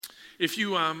If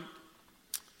you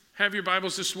have your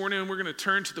Bibles this morning, we're going to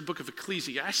turn to the book of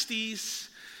Ecclesiastes.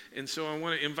 And so I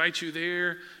want to invite you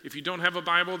there. If you don't have a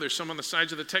Bible, there's some on the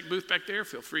sides of the tech booth back there.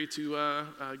 Feel free to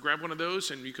grab one of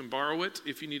those, and you can borrow it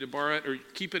if you need to borrow it, or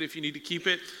keep it if you need to keep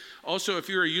it. Also, if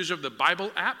you're a user of the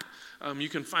Bible app, you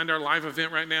can find our live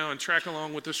event right now and track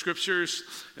along with the scriptures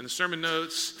and the sermon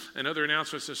notes and other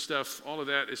announcements and stuff. All of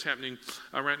that is happening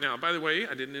right now. By the way,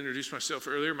 I didn't introduce myself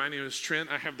earlier. My name is Trent.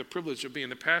 I have the privilege of being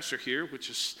the pastor here, which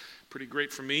is pretty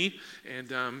great for me.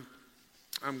 And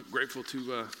I'm grateful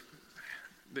to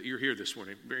that you're here this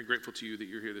morning. Very grateful to you that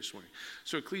you're here this morning.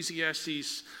 So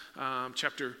Ecclesiastes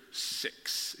chapter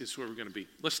 6 is where we're going to be.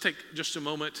 Let's take just a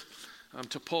moment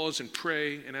to pause and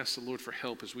pray and ask the Lord for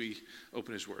help as we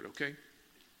open his word, okay?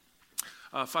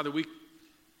 Father, we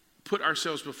put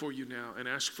ourselves before you now and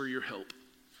ask for your help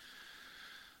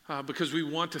because we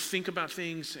want to think about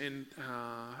things and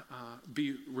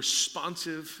be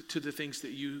responsive to the things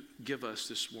that you give us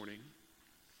this morning.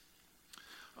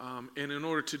 And in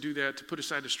order to do that, to put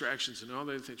aside distractions and all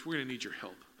the other things, we're going to need your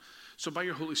help. So by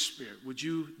your Holy Spirit, would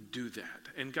you do that?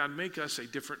 And God, make us a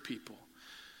different people.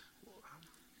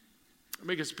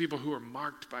 Make us people who are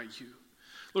marked by you.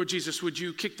 Lord Jesus, would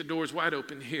you kick the doors wide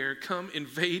open here? Come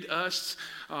invade us.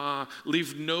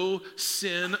 Leave no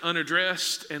sin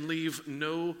unaddressed and leave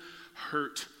no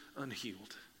hurt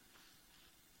unhealed.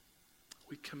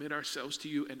 We commit ourselves to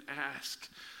you and ask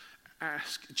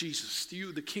Jesus,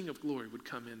 you, the King of glory, would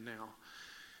come in now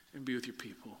and be with your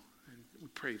people. And we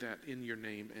pray that in your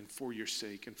name and for your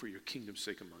sake and for your kingdom's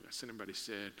sake among us. And everybody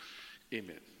said,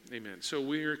 amen. Amen. So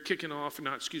we're kicking off,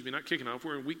 not kicking off.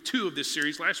 We're in week 2 of this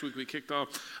series. Last week we kicked off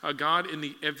God in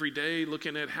the everyday,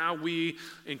 looking at how we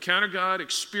encounter God,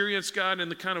 experience God in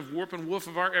the kind of warp and woof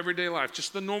of our everyday life,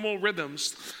 just the normal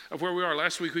rhythms of where we are.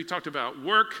 Last week we talked about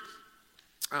work.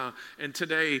 And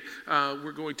today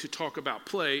we're going to talk about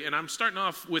play. And I'm starting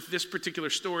off with this particular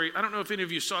story. I don't know if any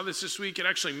of you saw this week. It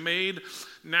actually made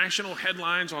national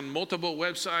headlines on multiple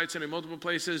websites and in multiple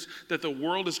places that the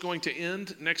world is going to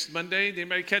end next Monday. Did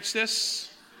anybody catch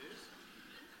this?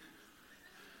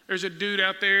 There's a dude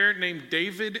out there named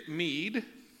David Meade.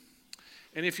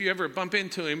 And if you ever bump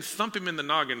into him, thump him in the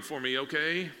noggin for me,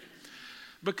 okay?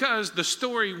 Because the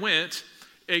story went,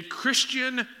 a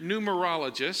Christian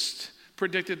numerologist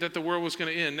predicted that the world was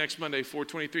going to end next Monday,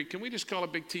 4/23. Can we just call a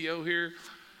big TO here?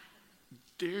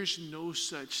 There's no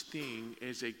such thing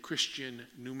as a Christian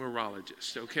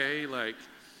numerologist, okay? Like,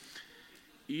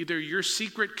 either your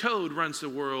secret code runs the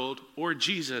world or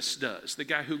Jesus does, the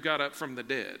guy who got up from the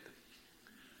dead.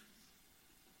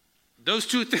 Those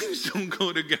two things don't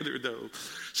go together, though.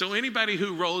 So anybody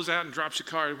who rolls out and drops a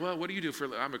card, well, what do you do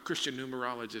for, I'm a Christian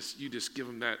numerologist. You just give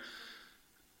them that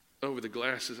over the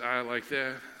glasses eye like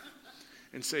that.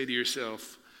 And say to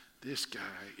yourself, this guy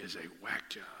is a whack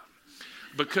job.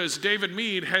 Because David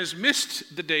Meade has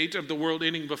missed the date of the world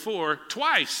ending before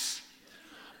twice.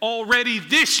 Already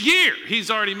this year. He's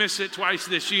already missed it twice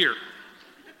this year.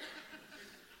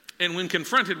 And when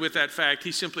confronted with that fact,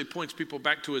 he simply points people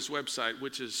back to his website,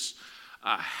 which is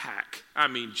a hack. I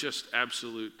mean, just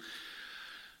absolute.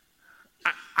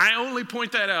 I only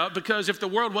point that out because if the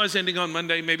world was ending on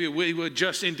Monday, maybe we would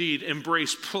just indeed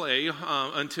embrace play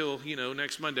until,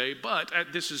 next Monday. But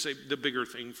this is the bigger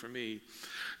thing for me.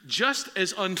 Just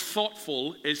as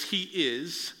unthoughtful as he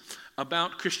is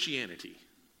about Christianity,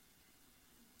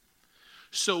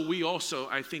 so we also,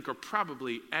 I think, are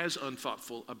probably as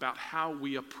unthoughtful about how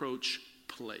we approach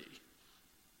play.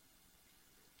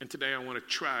 And today I want to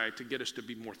try to get us to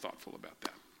be more thoughtful about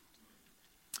that.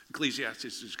 Ecclesiastes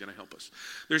is going to help us.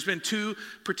 There's been 2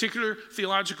 particular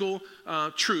theological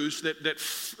truths that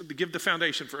give the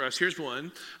foundation for us. Here's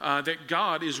one, that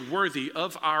God is worthy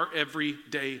of our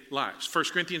everyday lives. 1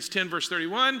 Corinthians 10, verse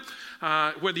 31,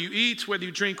 whether you eat, whether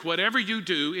you drink, whatever you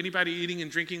do. Anybody eating and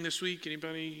drinking this week?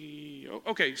 Anybody? Oh,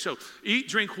 okay, so eat,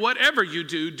 drink, whatever you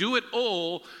do it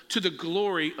all to the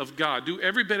glory of God. Do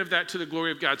every bit of that to the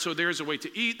glory of God. So there is a way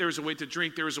to eat, there is a way to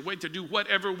drink, there is a way to do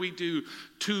whatever we do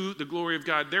to the glory of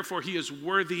God. Therefore, he is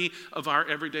worthy of our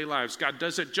everyday lives. God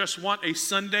doesn't just want a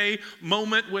Sunday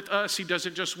moment with us. He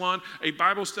doesn't just want a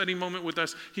Bible study moment with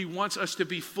us. He wants us to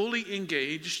be fully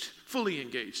engaged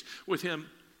with him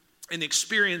and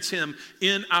experience him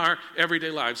in our everyday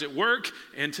lives, at work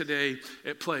and today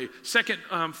at play. Second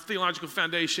theological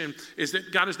foundation is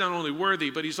that God is not only worthy,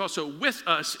 but he's also with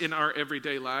us in our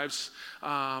everyday lives.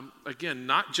 Again,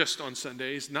 not just on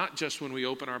Sundays, not just when we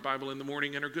open our Bible in the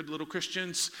morning and are good little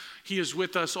Christians. He is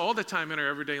with us all the time in our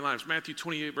everyday lives. Matthew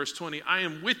 28, verse 20, I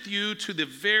am with you to the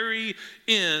very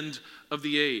end of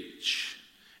the age.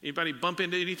 Anybody bump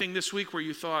into anything this week where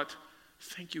you thought,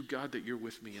 Thank you, God, that you're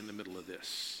with me in the middle of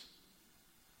this.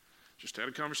 Just had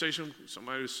a conversation.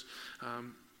 Somebody was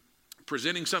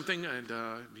presenting something and,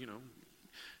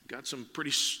 got some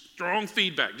pretty strong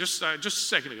feedback just a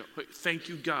second ago. Thank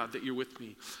you, God, that you're with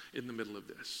me in the middle of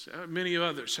this. Many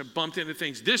others have bumped into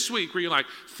things this week where you're like,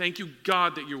 thank you,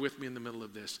 God, that you're with me in the middle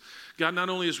of this. God not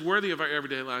only is worthy of our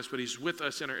everyday lives, but he's with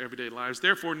us in our everyday lives.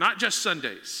 Therefore, not just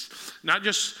Sundays, not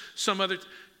just some other,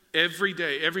 every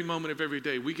day, every moment of every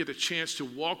day, we get a chance to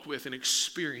walk with and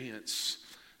experience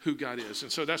who God is.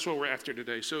 And so that's what we're after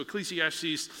today. So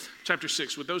Ecclesiastes chapter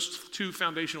 6, with those two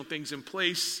foundational things in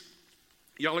place,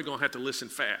 y'all are going to have to listen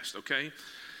fast, okay?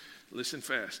 Listen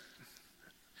fast.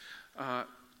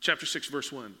 Chapter 6,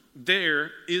 verse 1. There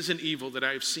is an evil that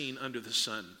I have seen under the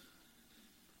sun,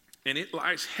 and it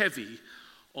lies heavy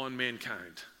on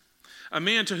mankind. A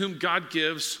man to whom God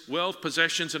gives wealth,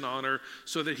 possessions, and honor,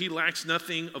 so that he lacks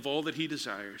nothing of all that he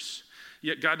desires.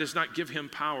 Yet God does not give him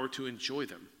power to enjoy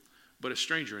them, but a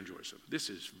stranger enjoys them. This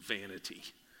is vanity.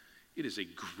 It is a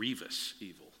grievous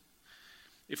evil.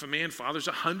 If a man fathers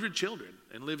 100 children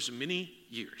and lives many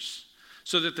years,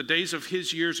 so that the days of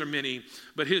his years are many,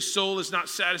 but his soul is not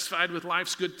satisfied with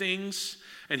life's good things,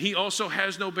 and he also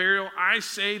has no burial, I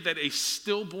say that a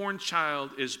stillborn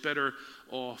child is better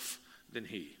off than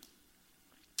he.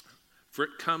 For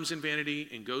it comes in vanity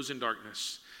and goes in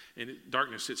darkness, and in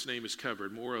darkness its name is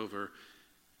covered. Moreover,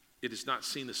 it has not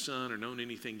seen the sun or known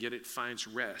anything, yet it finds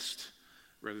rest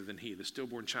rather than he. The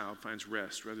stillborn child finds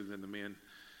rest rather than the man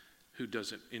who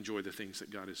doesn't enjoy the things that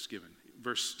God has given.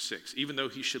 Verse 6, even though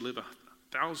he should live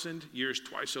 1,000 years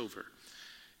twice over,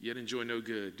 yet enjoy no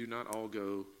good, do not all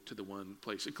go to the one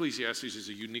place. Ecclesiastes is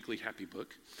a uniquely happy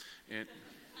book. And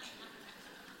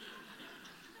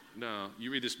no, you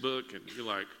read this book and you're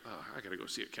like, oh, I got to go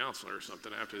see a counselor or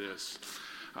something after this.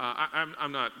 I'm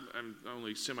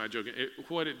only semi-joking.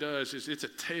 What it does is it's a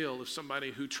tale of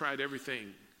somebody who tried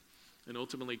everything and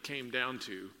ultimately came down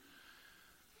to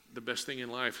the best thing in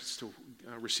life is to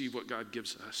receive what God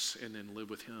gives us and then live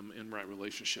with him in right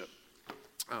relationship.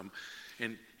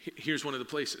 And here's one of the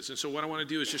places. And so what I want to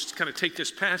do is just kind of take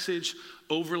this passage,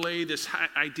 overlay this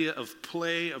idea of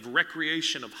play, of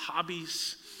recreation, of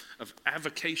hobbies, of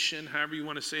avocation, however you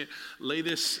want to say it, lay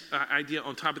this idea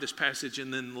on top of this passage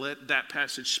and then let that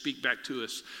passage speak back to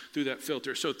us through that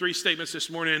filter. So 3 statements this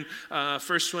morning.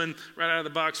 First one, right out of the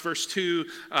box, verse 2,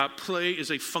 play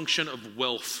is a function of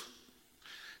wealth.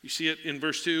 You see it in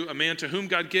verse 2, a man to whom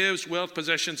God gives wealth,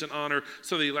 possessions, and honor,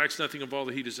 so that he lacks nothing of all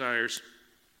that he desires.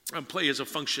 Play is a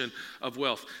function of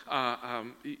wealth.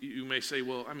 You may say,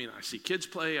 well, I see kids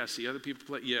play, I see other people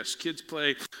play. Yes, kids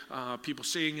play, people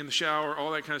sing in the shower,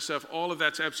 all that kind of stuff. All of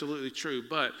that's absolutely true,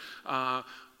 but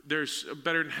there's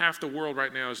better than half the world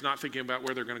right now is not thinking about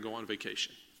where they're going to go on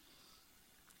vacation.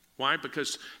 Why?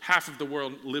 Because half of the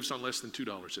world lives on less than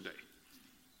 $2 a day.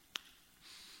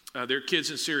 There are kids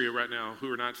in Syria right now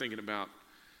who are not thinking about,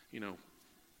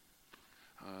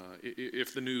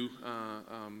 if the new,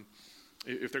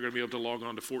 if they're going to be able to log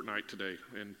on to Fortnite today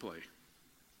and play.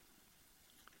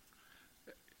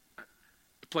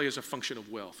 Play is a function of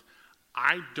wealth.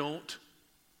 I don't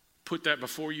put that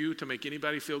before you to make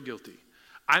anybody feel guilty.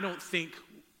 I don't think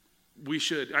we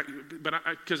should,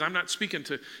 because I'm not speaking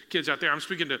to kids out there. I'm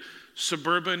speaking to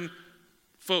suburban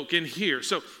folk in here.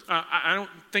 So I don't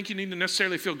think you need to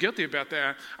necessarily feel guilty about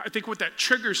that. I think what that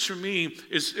triggers for me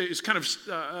is kind of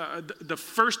the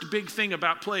first big thing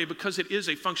about play, because it is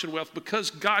a function of wealth, because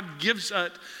God gives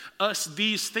us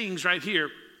these things right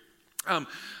here.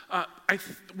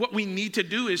 What we need to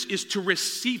do is to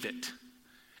receive it,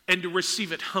 and to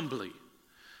receive it humbly.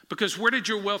 Because where did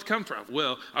your wealth come from?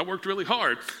 Well, I worked really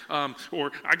hard,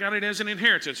 or I got it as an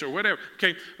inheritance, or whatever.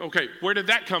 Okay, where did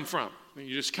that come from? And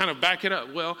you just kind of back it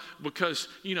up. Well, because,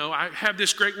 I have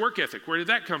this great work ethic. Where did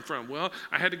that come from? Well,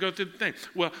 I had to go through the thing.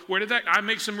 Well, where did that, I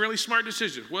make some really smart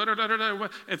decisions.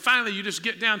 And finally, you just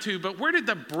get down to, but where did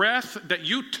the breath that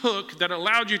you took that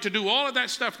allowed you to do all of that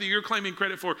stuff that you're claiming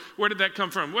credit for, where did that come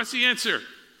from? What's the answer?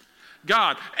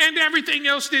 God. And everything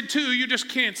else did too. You just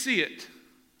can't see it.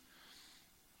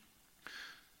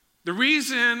 The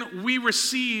reason we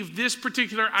receive this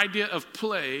particular idea of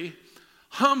play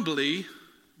humbly,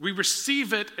 we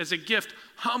receive it as a gift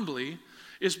humbly,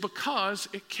 is because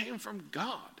it came from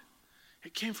God.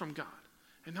 It came from God.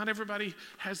 And not everybody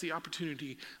has the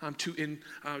opportunity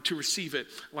to receive it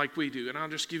like we do. And I'll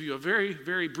just give you a very,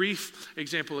 very brief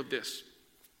example of this.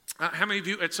 How many of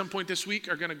you at some point this week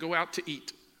are going to go out to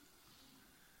eat?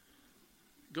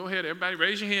 Go ahead, everybody,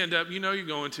 raise your hand up. You know you're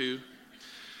going to.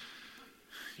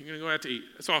 You're going to go out to eat.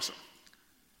 That's awesome.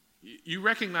 You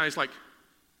recognize,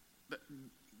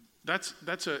 That's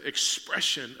an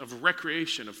expression of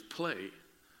recreation, of play,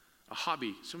 a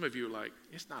hobby. Some of you are like,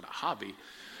 it's not a hobby.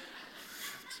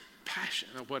 It's passion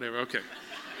or whatever. Okay.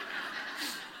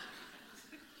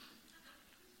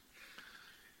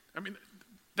 I mean,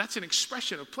 that's an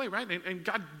expression of play, right? And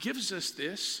God gives us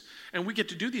this, and we get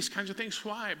to do these kinds of things.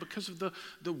 Why? Because of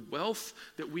the wealth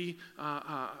that we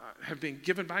have been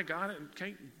given by God.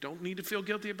 Okay, don't need to feel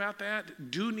guilty about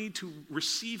that. Do need to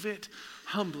receive it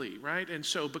humbly, right? And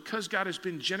so because God has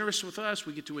been generous with us,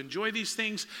 we get to enjoy these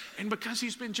things. And because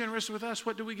he's been generous with us,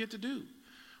 what do we get to do?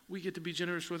 We get to be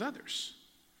generous with others.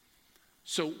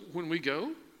 So when we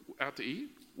go out to eat,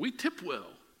 we tip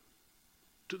well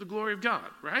to the glory of God,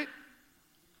 right?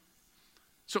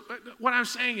 So what I'm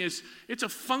saying is it's a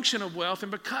function of wealth,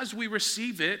 and because we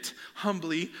receive it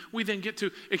humbly, we then get to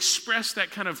express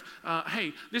that kind of,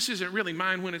 hey, this isn't really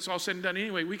mine when it's all said and done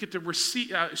anyway. We get to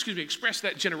express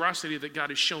that generosity that God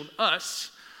has shown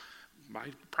us by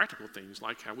practical things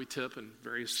like how we tip and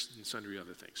various and sundry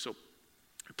other things. So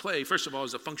play, first of all,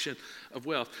 is a function of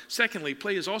wealth. Secondly,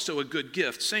 play is also a good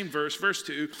gift. Same verse, verse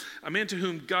 2, a man to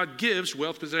whom God gives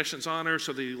wealth, possessions, honor,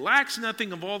 so that he lacks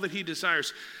nothing of all that he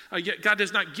desires. Yet God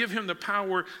does not give him the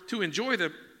power to enjoy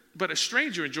them, but a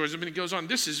stranger enjoys them. And he goes on,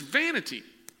 this is vanity.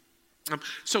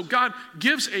 So God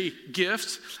gives a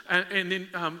gift, and then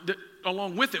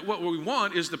along with it, what we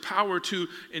want is the power to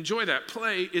enjoy that.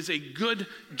 Play is a good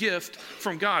gift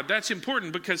from God. That's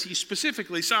important because he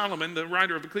specifically, Solomon, the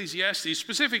writer of Ecclesiastes,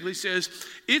 specifically says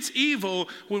it's evil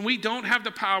when we don't have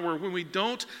the power, when we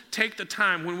don't take the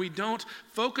time, when we don't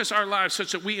focus our lives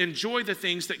such that we enjoy the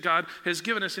things that God has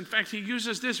given us. In fact, he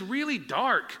uses this really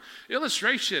dark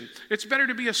illustration. It's better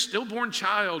to be a stillborn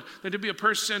child than to be a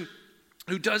person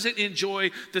who doesn't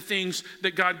enjoy the things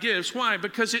that God gives. Why?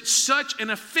 Because it's such an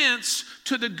offense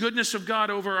to the goodness of God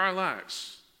over our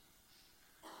lives.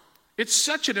 It's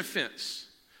such an offense.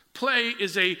 Play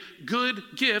is a good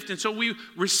gift, and so we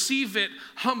receive it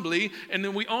humbly, and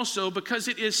then we also, because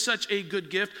it is such a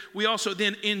good gift, we also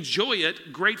then enjoy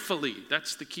it gratefully.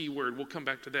 That's the key word. We'll come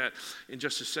back to that in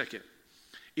just a second.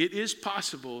 It is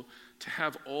possible to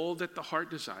have all that the heart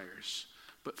desires,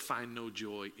 but find no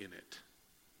joy in it.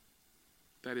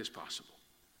 That is possible.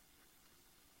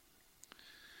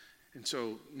 And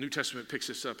so New Testament picks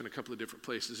this up in a couple of different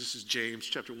places. This is James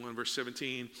chapter 1, verse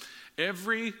 17.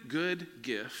 Every good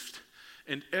gift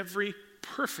and every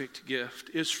perfect gift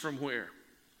is from where?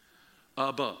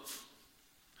 Above.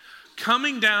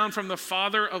 Coming down from the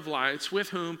Father of lights, with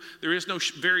whom there is no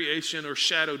variation or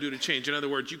shadow due to change. In other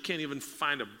words, you can't even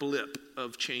find a blip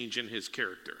of change in his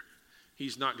character.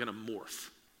 He's not going to morph.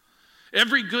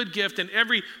 Every good gift and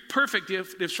every perfect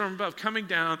gift is from above, coming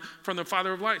down from the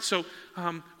Father of lights. So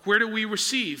where do we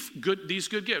receive these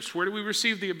good gifts? Where do we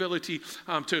receive the ability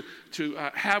to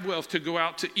have wealth, to go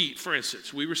out to eat, for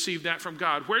instance? We receive that from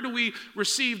God. Where do we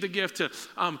receive the gift to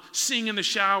sing in the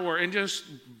shower and just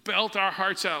belt our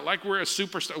hearts out like we're a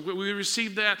superstar? We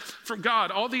receive that from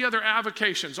God. All the other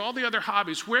avocations, all the other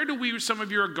hobbies. Where do we, some of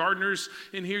you are gardeners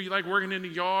in here, you like working in the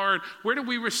yard. Where do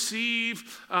we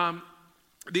receive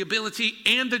the ability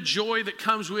and the joy that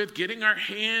comes with getting our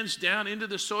hands down into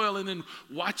the soil and then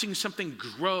watching something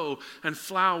grow and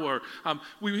flower?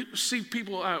 We see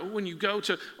people, when you go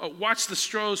to watch the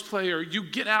Stros play, or you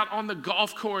get out on the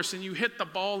golf course and you hit the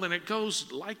ball and it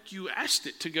goes like you asked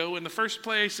it to go in the first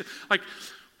place. Like,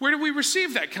 where do we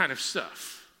receive that kind of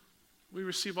stuff? We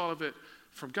receive all of it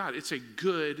from God. It's a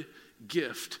good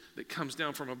gift that comes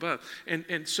down from above.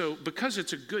 And so because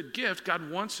it's a good gift,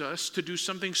 God wants us to do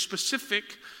something specific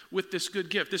with this good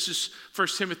gift. This is 1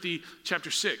 Timothy chapter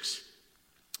 6,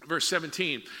 verse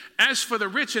 17. As for the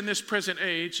rich in this present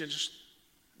age, and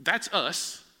that's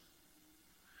us.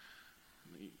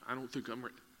 I don't think I'm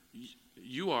right.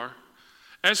 You are.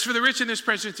 As for the rich in this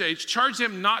present age, charge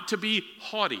them not to be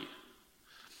haughty,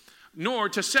 nor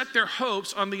to set their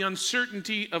hopes on the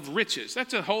uncertainty of riches.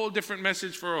 That's a whole different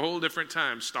message for a whole different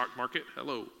time. Stock market,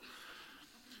 hello.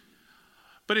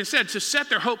 But instead, to set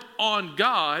their hope on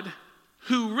God,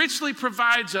 who richly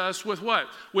provides us with what?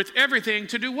 With everything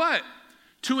to do what?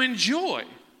 To enjoy.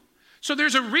 So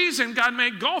there's a reason God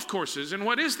made golf courses, and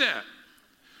what is that?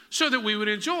 So that we would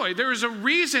enjoy. There is a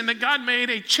reason that God made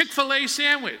a Chick-fil-A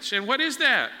sandwich, and what is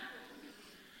that?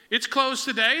 It's closed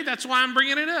today, that's why I'm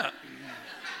bringing it up.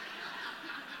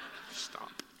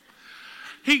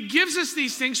 He gives us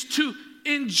these things to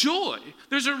enjoy.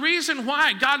 There's a reason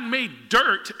why God made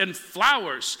dirt and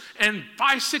flowers and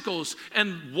bicycles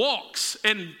and walks.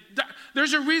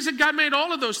 There's a reason God made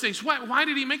all of those things. Why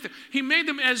did he make them? He made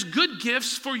them as good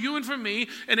gifts for you and for me,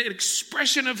 and an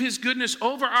expression of his goodness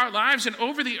over our lives and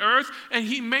over the earth. And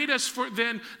he made us for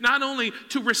then not only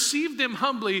to receive them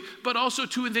humbly, but also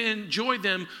to then enjoy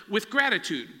them with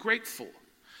gratitude, grateful.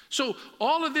 So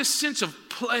all of this sense of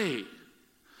play,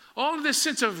 all of this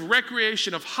sense of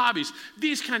recreation, of hobbies,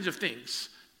 these kinds of things.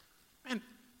 Man,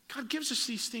 God gives us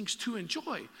these things to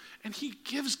enjoy. And he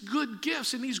gives good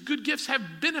gifts, and these good gifts have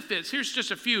benefits. Here's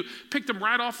just a few. Picked them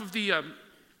right off of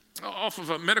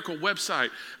a medical website.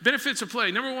 Benefits of play.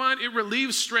 Number one, it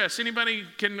relieves stress. Anybody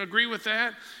can agree with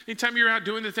that? Anytime you're out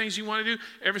doing the things you want to do,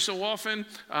 every so often,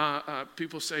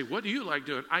 people say, what do you like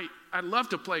doing? I love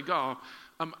to play golf.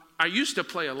 I used to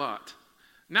play a lot.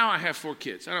 Now I have 4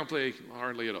 kids. I don't play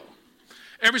hardly at all.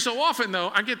 Every so often, though,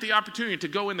 I get the opportunity to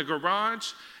go in the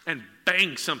garage and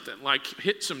bang something, like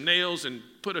hit some nails and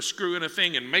put a screw in a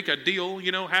thing and make a deal,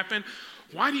 happen.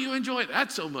 Why do you enjoy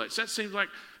that so much? That seems like,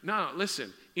 no,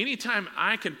 listen, anytime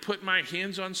I can put my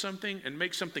hands on something and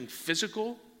make something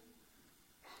physical,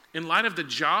 in light of the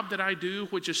job that I do,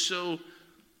 which is so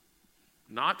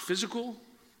not physical,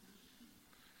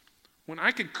 when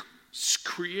I could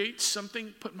create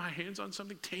something, put my hands on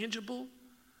something tangible,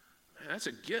 man, that's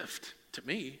a gift to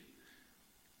me.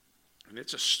 And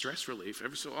it's a stress relief.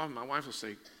 Every so often, my wife will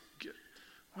say,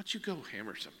 why don't you go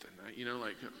hammer something?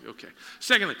 Okay.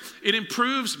 Secondly, it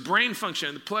improves brain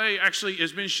function. The play actually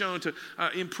has been shown to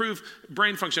improve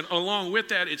brain function. Along with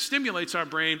that, it stimulates our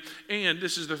brain, and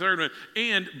this is the third one,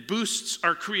 and boosts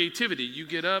our creativity. You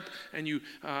get up and you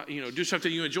do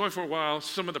something you enjoy for a while.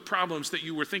 Some of the problems that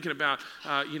you were thinking about,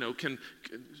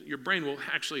 your brain will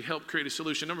actually help create a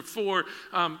solution. Number 4,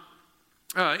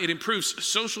 it improves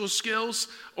social skills,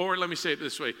 or let me say it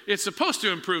this way. It's supposed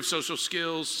to improve social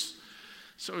skills.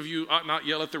 Some of you ought not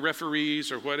yell at the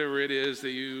referees or whatever it is that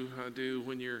you do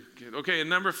when you're a kid. Okay, and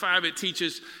number 5, it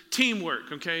teaches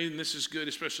teamwork, okay? And this is good,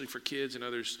 especially for kids and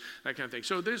others, that kind of thing.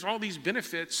 So there's all these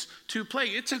benefits to play.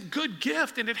 It's a good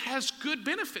gift, and it has good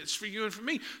benefits for you and for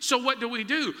me. So what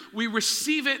do? We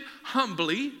receive it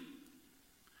humbly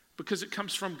because it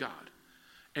comes from God.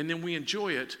 And then we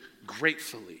enjoy it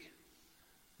gratefully.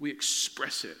 We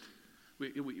express it.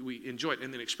 We enjoy it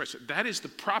and then express it. That is the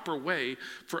proper way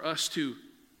for us to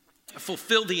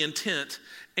fulfill the intent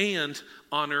and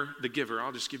honor the giver.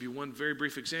 I'll just give you one very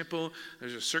brief example.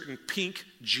 There's a certain pink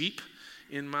Jeep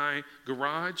in my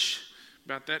garage,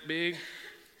 about that big,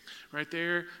 right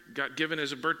there. Got given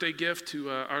as a birthday gift to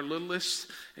our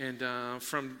littlest, and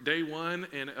from day one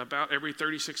and about every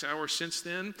 36 hours since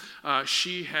then,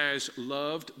 she has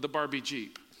loved the Barbie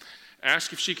Jeep.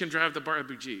 Ask if she can drive the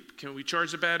Barbie Jeep. Can we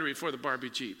charge the battery for the Barbie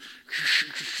Jeep?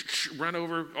 Run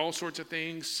over all sorts of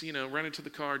things, run into the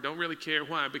car. Don't really care.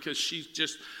 Why? Because she's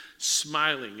just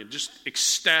smiling and just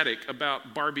ecstatic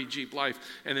about Barbie Jeep life.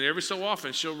 And then every so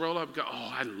often she'll roll up and go,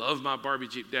 oh, I love my Barbie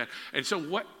Jeep, Dad. And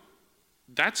so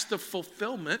that's the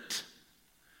fulfillment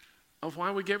of why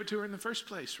we gave it to her in the first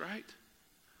place, right?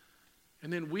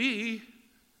 And then we,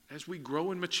 as we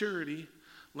grow in maturity,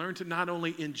 learn to not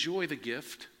only enjoy the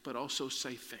gift, but also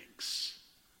say thanks.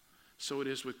 So it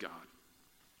is with God.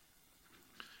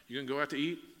 You're going to go out to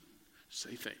eat?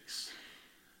 Say thanks.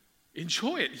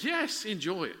 Enjoy it. Yes,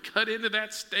 enjoy it. Cut into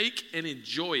that steak and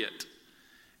enjoy it.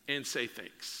 And say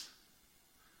thanks.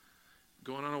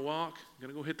 Going on a walk,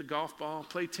 going to go hit the golf ball,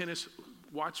 play tennis,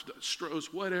 watch the Astros,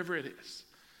 whatever it is.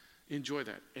 Enjoy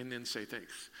that and then say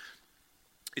thanks.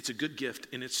 It's a good gift,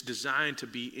 and it's designed to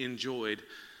be enjoyed.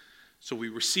 So we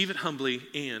receive it humbly,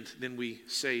 and then we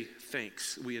say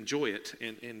thanks. We enjoy it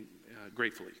and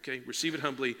gratefully, okay? Receive it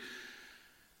humbly,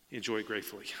 enjoy it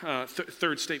gratefully.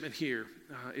 Third statement here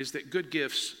is that good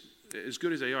gifts, as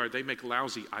good as they are, they make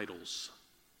lousy idols.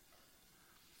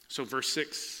 So verse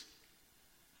 6,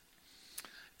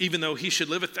 even though he should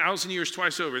live 1,000 years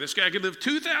twice over, this guy could live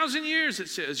 2,000 years, it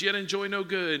says, yet enjoy no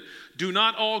good. Do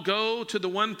not all go to the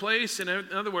one place? In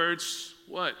other words,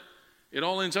 what? It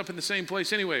all ends up in the same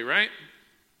place anyway, right?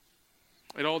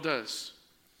 It all does.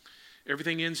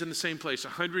 Everything ends in the same place.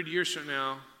 100 years from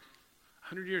now,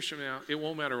 it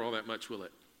won't matter all that much, will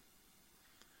it?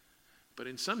 But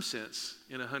in some sense,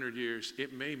 in 100 years,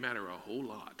 it may matter a whole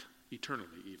lot, eternally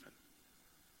even.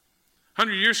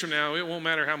 100 years from now, it won't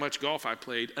matter how much golf I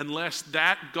played unless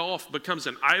that golf becomes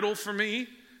an idol for me,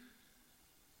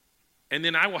 and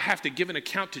then I will have to give an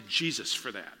account to Jesus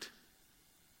for that.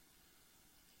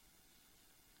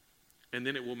 And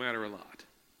then it will matter a lot.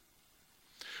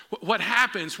 What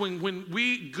happens when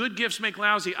good gifts make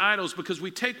lousy idols, because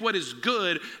we take what is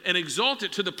good and exalt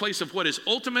it to the place of what is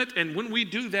ultimate, and when we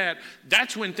do that,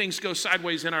 that's when things go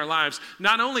sideways in our lives.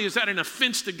 Not only is that an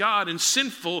offense to God and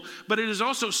sinful, but it is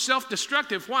also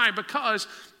self-destructive. Why? Because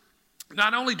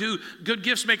not only do good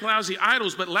gifts make lousy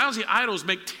idols, but lousy idols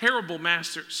make terrible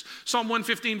masters. Psalm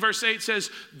 115 verse 8 says,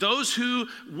 those who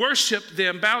worship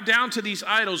them, bow down to these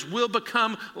idols, will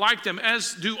become like them,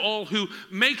 as do all who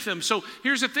make them. So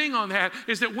here's the thing on that,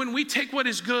 is that when we take what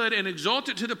is good and exalt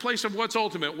it to the place of what's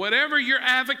ultimate, whatever your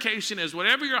avocation is,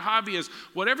 whatever your hobby is,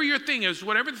 whatever your thing is,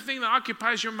 whatever the thing that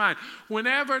occupies your mind,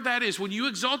 whenever that is, when you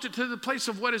exalt it to the place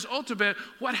of what is ultimate,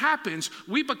 what happens?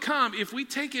 We become, if we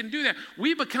take it and do that,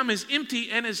 we become as empty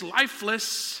and as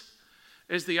lifeless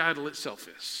as the idol itself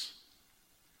is.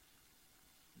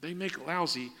 They make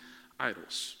lousy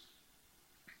idols.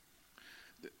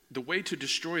 The way to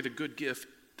destroy the good gift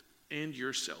and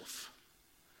yourself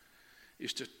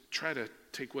is to try to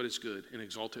take what is good and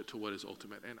exalt it to what is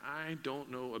ultimate. And I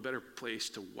don't know a better place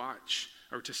to watch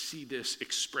or to see this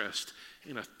expressed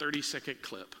in a 30-second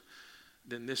clip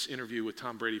than this interview with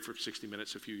Tom Brady for 60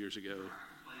 Minutes a few years ago.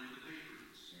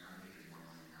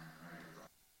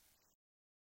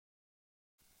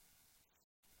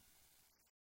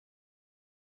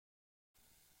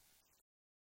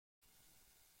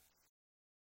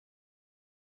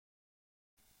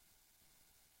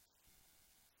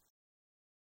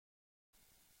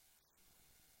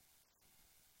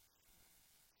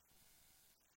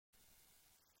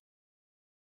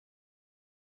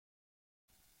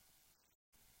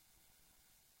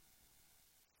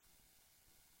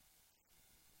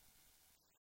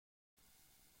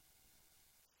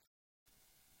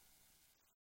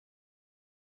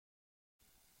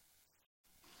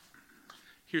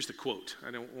 Here's the quote.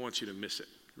 I don't want you to miss it.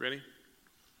 Ready?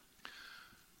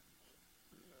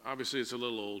 Obviously, it's a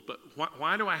little old, but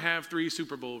why do I have 3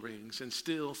 Super Bowl rings and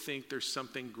still think there's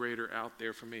something greater out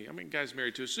there for me? I mean, guy's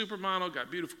married to a supermodel,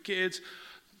 got beautiful kids,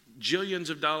 jillions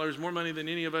of dollars, more money than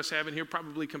any of us have in here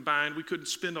probably combined. We couldn't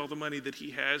spend all the money that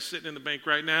he has sitting in the bank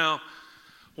right now.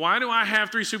 Why do I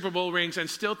have 3 Super Bowl rings and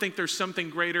still think there's something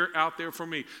greater out there for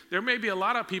me? There may be a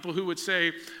lot of people who would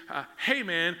say, hey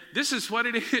man, this is what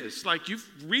it is. Like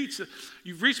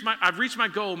I've reached my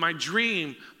goal, my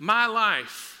dream, my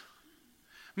life.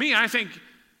 Me, I think,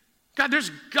 God,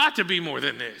 there's got to be more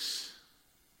than this.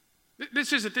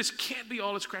 This can't be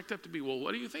all it's cracked up to be. Well,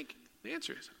 what do you think? The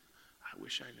answer is, I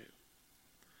wish I knew.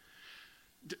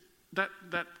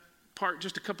 That part,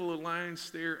 just a couple of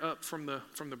lines there up from the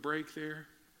break there.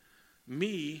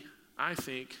 Me, I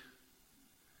think,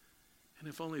 and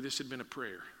if only this had been a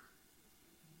prayer,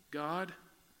 God,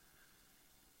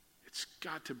 it's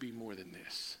got to be more than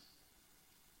this.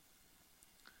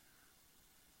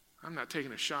 I'm not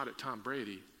taking a shot at Tom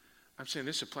Brady. I'm saying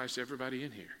this applies to everybody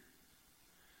in here.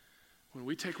 When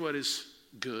we take what is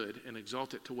good and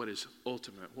exalt it to what is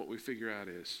ultimate, what we figure out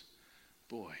is,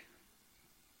 boy,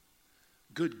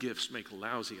 good gifts make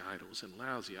lousy idols, and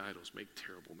lousy idols make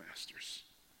terrible masters.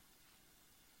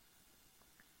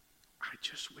 I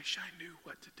just wish I knew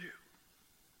what to do.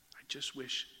 I just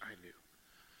wish I knew.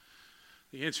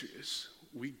 The answer is,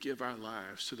 we give our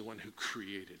lives to the one who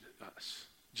created us.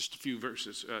 Just a few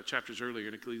chapters earlier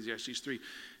in Ecclesiastes 3, it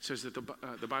says that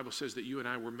the Bible says that you and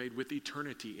I were made with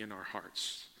eternity in our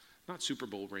hearts, not Super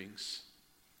Bowl rings.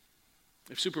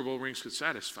 If Super Bowl rings could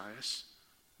satisfy us,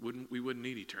 we wouldn't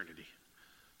need eternity.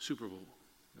 Super Bowl,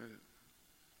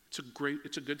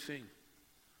 it's a good thing.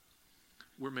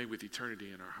 We're made with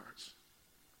eternity in our hearts.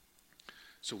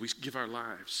 So we give our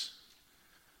lives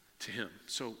to him.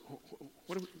 So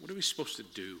what are we supposed to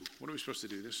do? What are we supposed to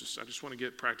do? I just want to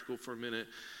get practical for a minute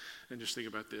and just think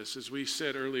about this. As we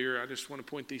said earlier, I just want to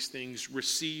point these things.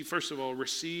 First of all,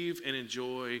 receive and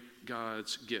enjoy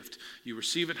God's gift. You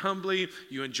receive it humbly,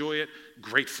 you enjoy it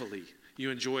gratefully. You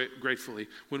enjoy it gratefully.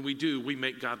 When we do, we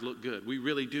make God look good. We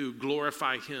really do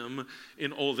glorify him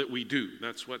in all that we do.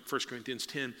 That's what 1 Corinthians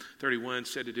 10:31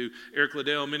 said to do. Eric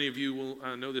Liddell, many of you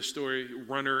will know this story,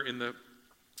 runner in the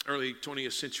early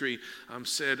 20th century,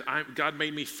 said, God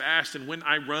made me fast, and when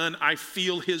I run, I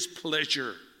feel his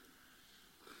pleasure.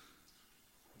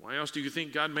 Why else do you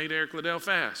think God made Eric Liddell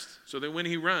fast? So that when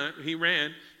he ran,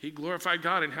 he glorified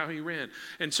God in how he ran.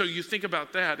 And so you think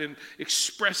about that and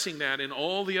expressing that in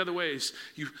all the other ways.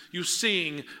 You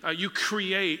sing, you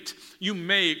create, you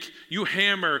make, you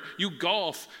hammer, you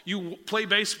golf, you play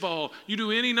baseball, you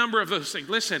do any number of those things.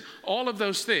 Listen, all of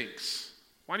those things.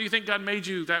 Why do you think God made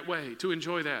you that way, to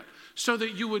enjoy that? So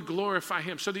that you would glorify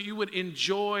him, so that you would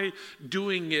enjoy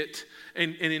doing it,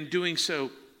 and in doing so,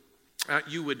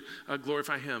 you would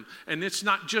glorify him. And it's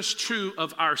not just true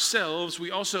of ourselves.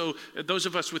 We also, those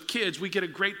of us with kids, we get a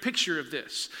great picture of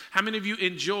this. How many of you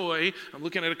enjoy, I'm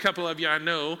looking at a couple of you I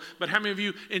know, but how many of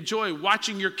you enjoy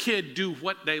watching your kid do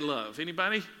what they love?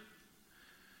 Anybody?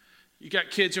 You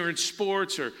got kids who are in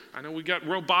sports, or I know we got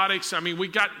robotics. I mean, we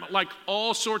got like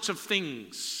all sorts of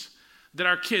things that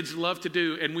our kids love to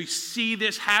do. And we see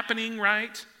this happening,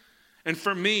 right? And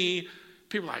for me,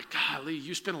 people are like, golly,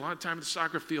 you spend a lot of time at the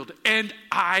soccer field. And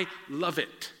I love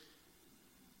it.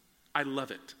 I love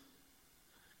it.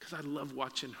 Because I love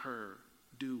watching her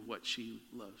do what she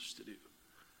loves to do.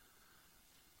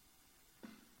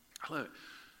 I love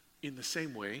it. In the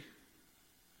same way,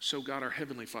 so God, our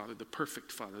Heavenly Father, the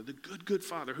perfect Father, the good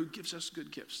Father who gives us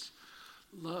good gifts,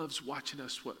 loves watching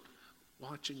us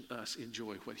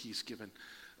enjoy what he's given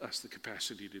us the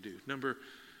capacity to do.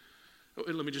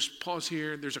 Let me just pause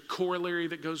here. There's a corollary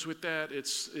that goes with that.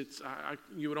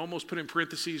 You would almost put in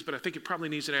parentheses, but I think it probably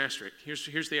needs an asterisk.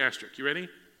 Here's the asterisk. You ready?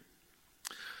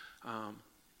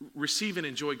 Receive and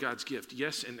enjoy God's gift.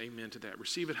 Yes and amen to that.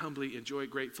 Receive it humbly, enjoy it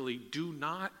gratefully. Do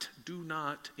not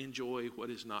enjoy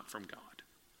what is not from God.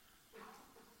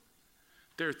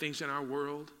 There are things in our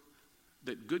world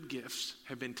that good gifts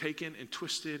have been taken and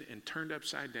twisted and turned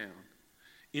upside down,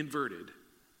 inverted,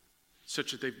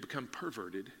 such that they've become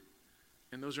perverted,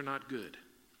 and those are not good.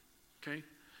 Okay?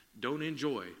 Don't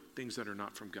enjoy things that are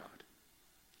not from God.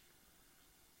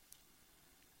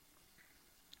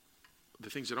 The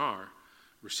things that are,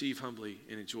 receive humbly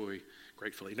and enjoy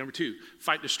gratefully. Number 2,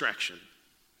 fight distraction.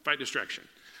 Fight distraction.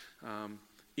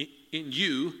 In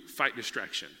you, fight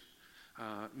distraction.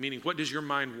 Meaning, what does your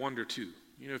mind wander to?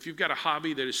 You know, if you've got a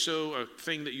hobby that is a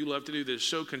thing that you love to do that has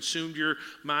so consumed your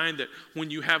mind that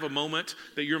when you have a moment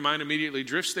that your mind immediately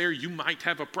drifts there, you might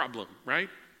have a problem, right?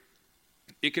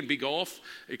 It can be golf,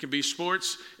 it can be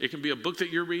sports, it can be a book that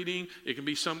you're reading, it can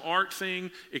be some art thing,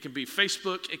 it can be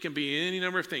Facebook, it can be any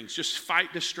number of things. Just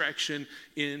fight distraction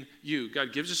in you.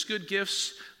 God gives us good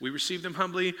gifts, we receive them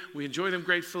humbly, we enjoy them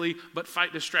gratefully, but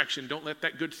fight distraction. Don't let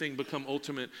that good thing become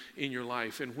ultimate in your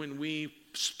life. And when we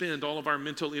spend all of our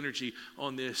mental energy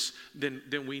on this, then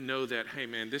we know that, hey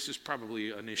man, this is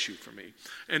probably an issue for me.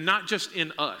 And not just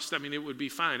in us. I mean, it would be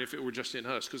fine if it were just in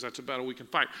us, because that's a battle we can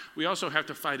fight. We also have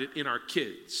to fight it in our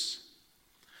kids.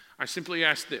 I simply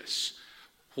ask this: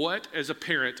 what, as a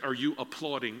parent, are you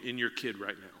applauding in your kid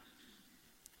right now?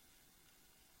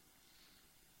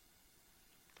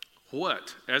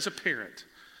 What, as a parent,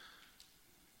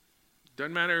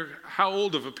 doesn't matter how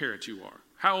old of a parent you are,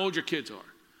 how old your kids are,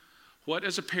 what,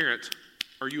 as a parent,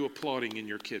 are you applauding in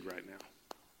your kid right now?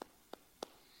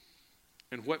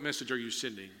 And what message are you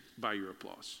sending by your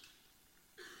applause?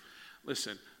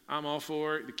 Listen, I'm all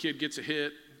for it. The kid gets a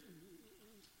hit.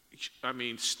 I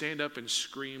mean, stand up and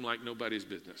scream like nobody's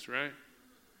business, right?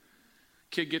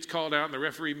 Kid gets called out and the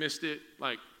referee missed it.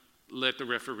 Like, let the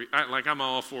referee, I'm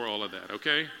all for all of that,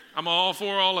 okay? I'm all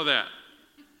for all of that.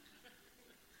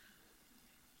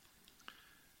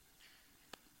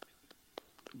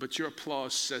 But your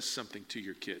applause says something to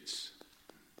your kids.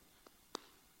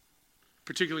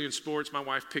 Particularly in sports, my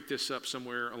wife picked this up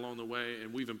somewhere along the way,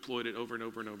 and we've employed it over and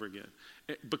over and over again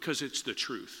because it's the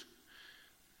truth.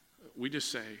 We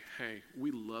just say, hey, we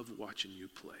love watching you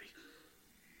play.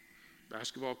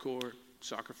 Basketball court,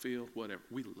 soccer field, whatever.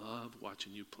 We love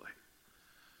watching you play.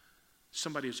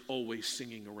 Somebody is always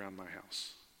singing around my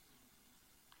house.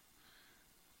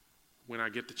 When I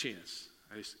get the chance,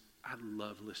 I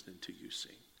love listening to you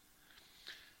sing.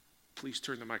 Please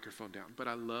turn the microphone down, but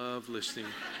I love listening.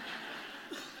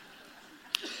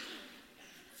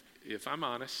 If I'm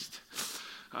honest,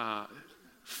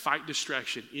 fight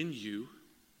distraction in you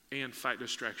and fight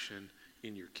distraction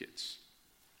in your kids.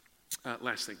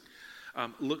 Last thing,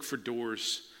 look for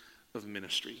doors of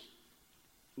ministry.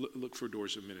 Look for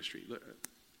doors of ministry.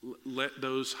 Let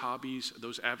those hobbies,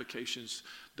 those avocations,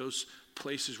 those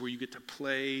places where you get to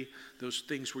play, those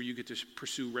things where you get to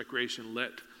pursue recreation,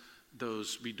 let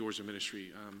those be doors of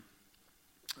ministry.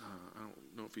 I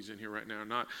don't know if he's in here right now or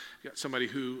not. You got somebody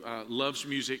who loves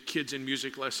music, kids in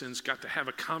music lessons, got to have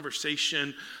a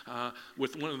conversation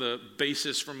with one of the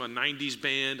bassists from a 90s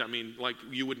band. I mean, like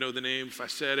you would know the name if I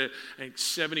said it. And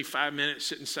 75 minutes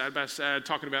sitting side by side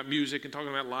talking about music and talking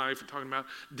about life and talking about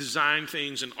design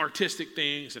things and artistic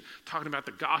things and talking about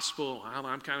the gospel.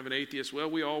 I'm kind of an atheist. Well,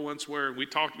 we all once were. And we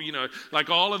talked, like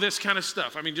all of this kind of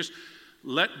stuff. I mean, just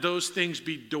let those things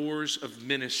be doors of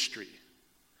ministry.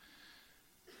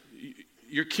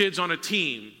 Your kid's on a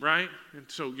team, right? And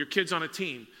so your kid's on a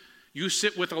team. You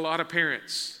sit with a lot of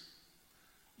parents.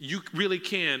 You really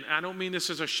can, I don't mean this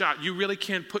as a shot, you really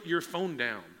can put your phone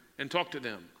down and talk to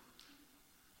them.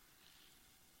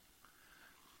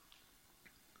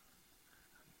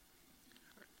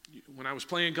 when I was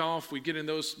playing golf, we get in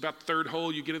those, about the third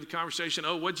hole, you get in the conversation,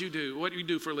 oh, what'd you do? What do you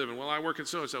do for a living? Well, I work at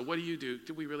so-and-so. What do you do?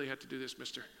 Do we really have to do this,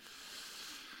 mister?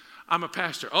 I'm a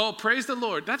pastor. Oh, praise the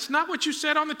Lord. That's not what you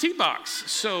said on the tee box.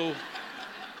 So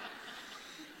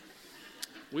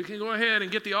we can go ahead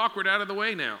and get the awkward out of the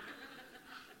way now.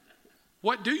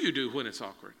 What do you do when it's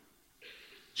awkward?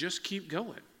 Just keep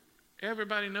going.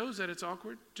 Everybody knows that it's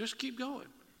awkward. Just keep going.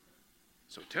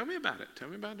 So tell me about it. Tell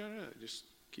me about it. Just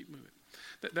keep moving.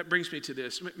 That brings me to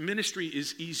this. Ministry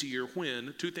is easier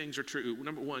when two things are true.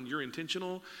 Number one, you're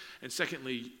intentional. And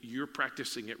secondly, you're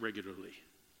practicing it regularly.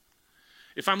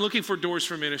 If I'm looking for doors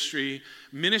for ministry,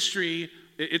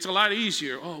 it's a lot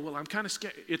easier. Oh, well, I'm kind of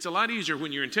scared. It's a lot easier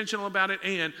when you're intentional about it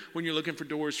and when you're looking for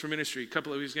doors for ministry. A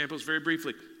couple of examples very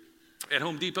briefly. At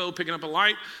Home Depot, picking up a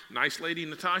light. Nice lady,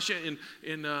 Natasha, in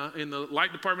the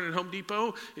light department at Home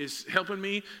Depot is helping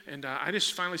me. And I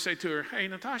just finally say to her, hey,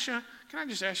 Natasha, can I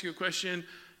just ask you a question?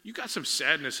 You got some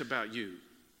sadness about you.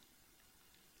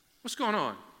 What's going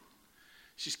on?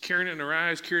 She's carrying it in her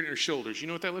eyes, carrying it in her shoulders. You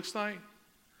know what that looks like?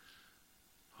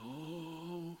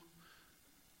 Oh,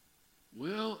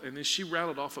 well, and then she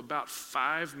rattled off about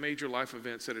 5 major life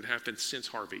events that had happened since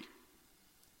Harvey.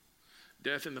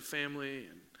 Death in the family,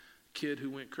 and kid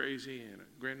who went crazy, and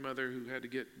a grandmother who had to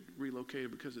get relocated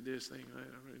because of this thing.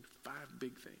 5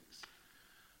 big things.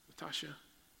 Natasha,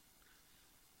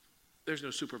 there's no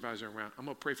supervisor around. I'm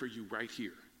going to pray for you right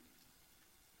here.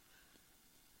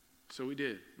 So we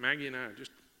did. Maggie and I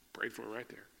just prayed for her right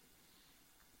there.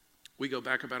 We go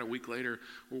back about a week later.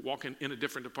 We're walking in a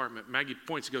different department. Maggie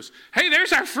points and goes, hey,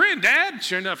 there's our friend, Dad.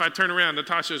 Sure enough, I turn around.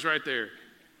 Natasha's right there.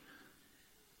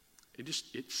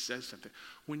 It says something.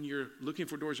 When you're looking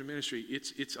for doors of ministry,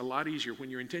 it's a lot easier when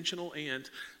you're intentional and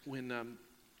when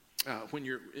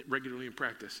you're regularly in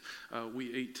practice.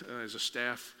 We ate as a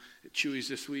staff at Chewy's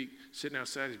this week, sitting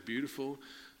outside. It's beautiful.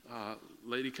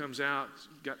 Lady comes out,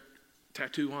 got a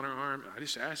tattoo on her arm. I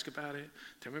just ask about it.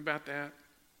 Tell me about that.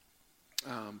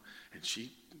 And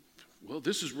she, well,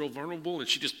 this is real vulnerable, and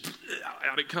she just,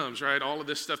 out it comes, right? All of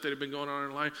this stuff that had been going on in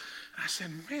her life. And I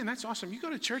said, man, that's awesome. You go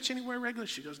to church anywhere regular?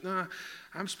 She goes, nah,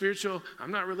 I'm spiritual.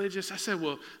 I'm not religious. I said,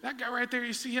 well, that guy right there,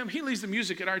 you see him? He leads the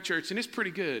music at our church, and it's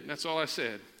pretty good. And that's all I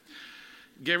said.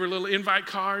 Gave her a little invite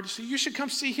card. So you should come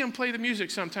see him play the music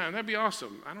sometime. That'd be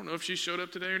awesome. I don't know if she showed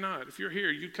up today or not. If you're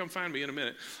here, you come find me in a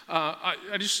minute.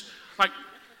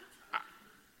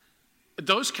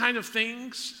 Those kind of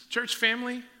things, church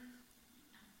family,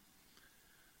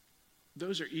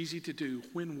 those are easy to do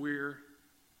when we're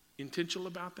intentional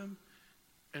about them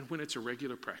and when it's a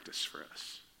regular practice for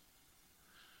us.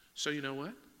 So you know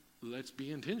what? Let's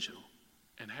be intentional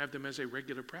and have them as a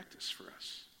regular practice for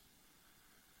us.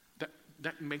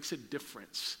 That makes a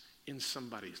difference in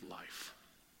somebody's life.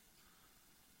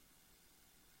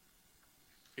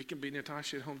 It can be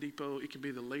Natasha at Home Depot. It can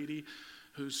be the lady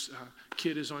whose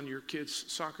kid is on your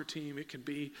kid's soccer team. It can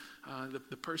be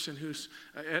the person who's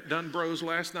at Dunbros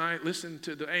last night, listened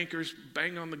to the anchors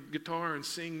bang on the guitar and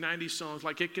sing 90s songs.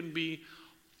 Like, it can be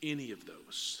any of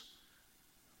those.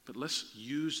 But let's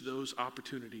use those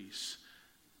opportunities,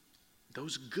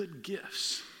 those good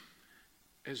gifts,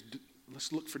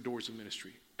 let's look for doors of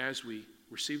ministry as we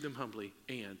receive them humbly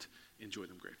and enjoy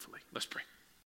them gratefully. Let's pray.